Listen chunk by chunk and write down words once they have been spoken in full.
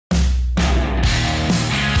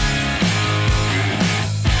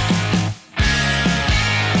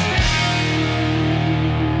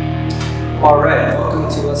All right, welcome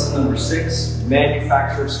to lesson number 6,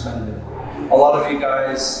 manufacturer spending. A lot of you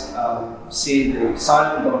guys see the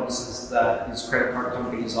sign-on bonuses that these credit card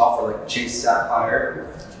companies offer, like Chase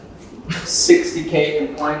Sapphire, 60K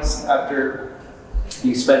in points after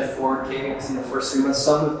you spend 4K in the first 3 months.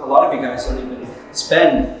 A lot of you guys don't even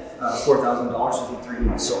spend $4,000 within 3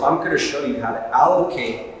 months. So I'm going to show you how to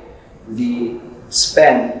allocate the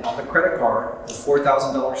spend on the credit card, the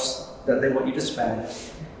 $4,000 that they want you to spend,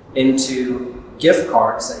 into gift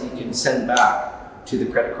cards that you can send back to the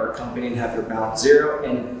credit card company and have your balance zero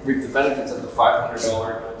and reap the benefits of the $500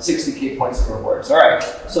 60K points of rewards. All right,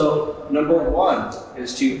 so number 1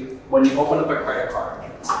 is when you open up a credit card,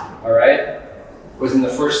 all right, within the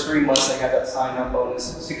first 3 months they have that sign-up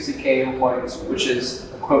bonus, 60K in points, which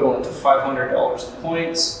is equivalent to $500 in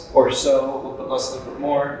points or so, a little bit less, a little bit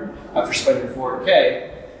more, after spending 4K.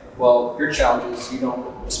 Well, your challenge is you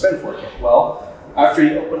don't spend 4K. Well, after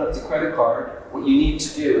you open up the credit card, what you need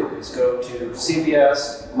to do is go to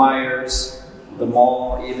CVS, Myers, the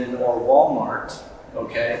mall even, or Walmart,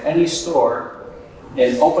 okay, any store,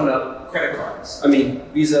 and open up credit cards. I mean,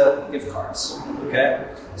 Visa gift cards, okay?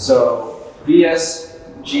 So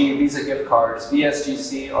VSG, Visa gift cards,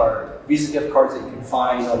 VSGC are Visa gift cards that you can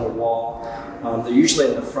find on the wall. They're usually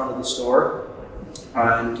in the front of the store,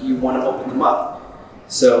 and you want to open them up.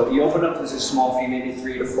 So you open up, there's a small fee, maybe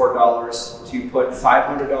 $3 to $4, to put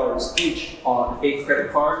 $500 each on 8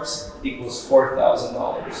 credit cards equals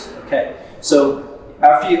 $4,000. Okay, so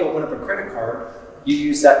after you open up a credit card, you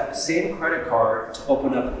use that same credit card to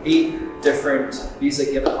open up 8 different Visa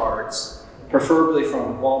gift cards, preferably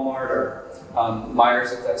from Walmart or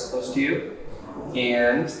Myers if that's close to you,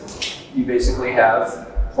 and you basically have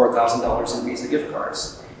 $4,000 in Visa gift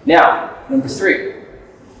cards. Now, number 3.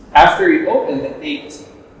 After you open the 8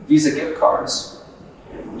 Visa gift cards,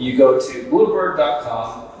 you go to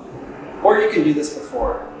bluebird.com, or you can do this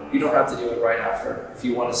before. You don't have to do it right after. If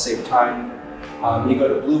you want to save time, you go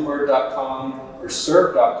to bluebird.com or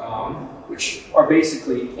serve.com, which are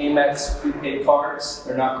basically Amex prepaid cards.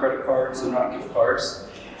 They're not credit cards, they're not gift cards.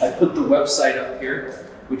 I put the website up here,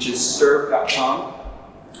 which is serve.com,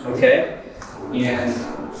 okay? And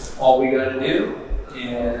all we gotta do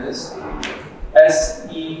is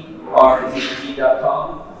SERVE.com.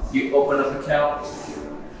 You open up an account.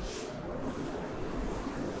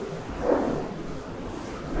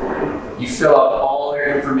 You fill out all your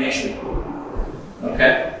information,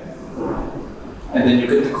 okay? And then you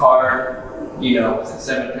get the card, within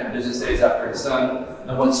 7 to 10 business days after it's done.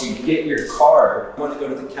 And once you get your card, you want to go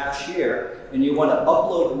to the cashier and you want to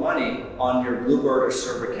upload money on your Bluebird or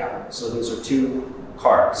Serve account. So those are 2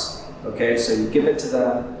 cards, okay? So you give it to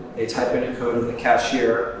them. They type in a code of the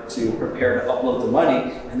cashier to prepare to upload the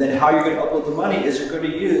money, and then how you're going to upload the money is you're going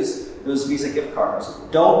to use those Visa gift cards.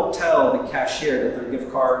 Don't tell the cashier that they're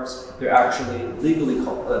gift cards. They're actually legally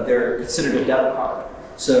called, they're considered a debit card.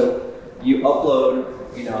 So you upload,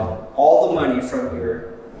 all the money from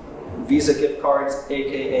your Visa gift cards,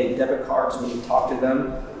 aka debit cards, when you talk to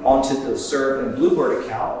them, onto the Serve and Bluebird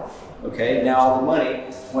account. Okay, now the money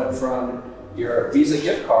went from your Visa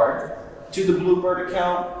gift card to the Bluebird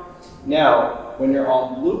account. Now, when you're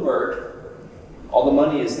on Bluebird, all the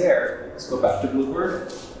money is there. Let's go back to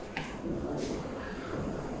Bluebird.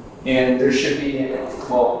 And there should be,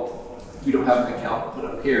 well, we don't have an account put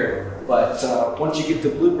up here, but once you get to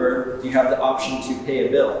Bluebird, you have the option to pay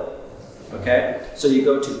a bill, okay? So you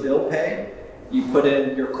go to Bill Pay, you put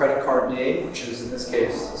in your credit card name, which is in this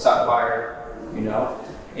case, Sapphire,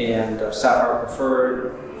 and Sapphire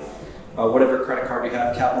Preferred, whatever credit card you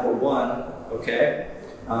have, Capital One, okay?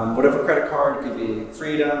 Whatever credit card, it could be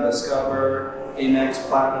Freedom, Discover, Amex,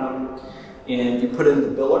 Platinum, and you put in the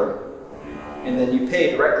biller, and then you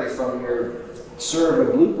pay directly from your Serve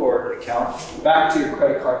and Bluebird account back to your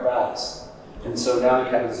credit card balance. And so now you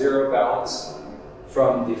have a zero balance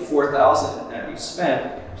from the $4,000 that you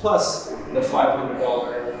spent, plus the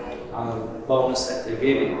 $500 bonus that they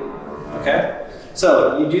gave you, okay?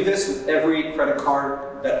 So you do this with every credit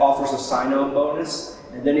card that offers a sign-on bonus,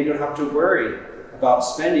 and then you don't have to worry about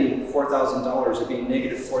spending $4,000 or being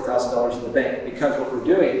negative $4,000 in the bank, because what we're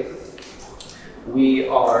doing, we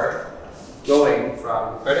are going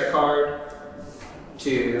from credit card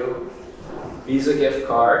to Visa gift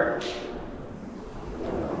card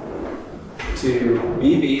to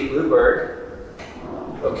BB, Bluebird,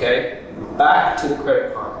 okay, back to the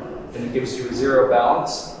credit card, and it gives you a zero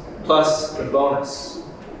balance plus the bonus.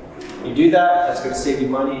 You do that, that's going to save you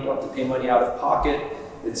money. You don't have to pay money out of pocket.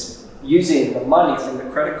 It's using the money from the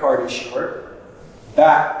credit card issuer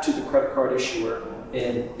back to the credit card issuer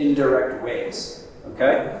in indirect ways.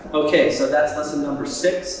 Okay? Okay, so that's lesson number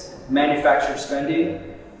 6, manufacturer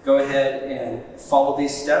spending. Go ahead and follow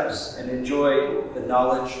these steps and enjoy the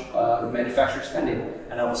knowledge of manufacturer spending.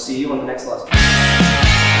 And I will see you on the next lesson.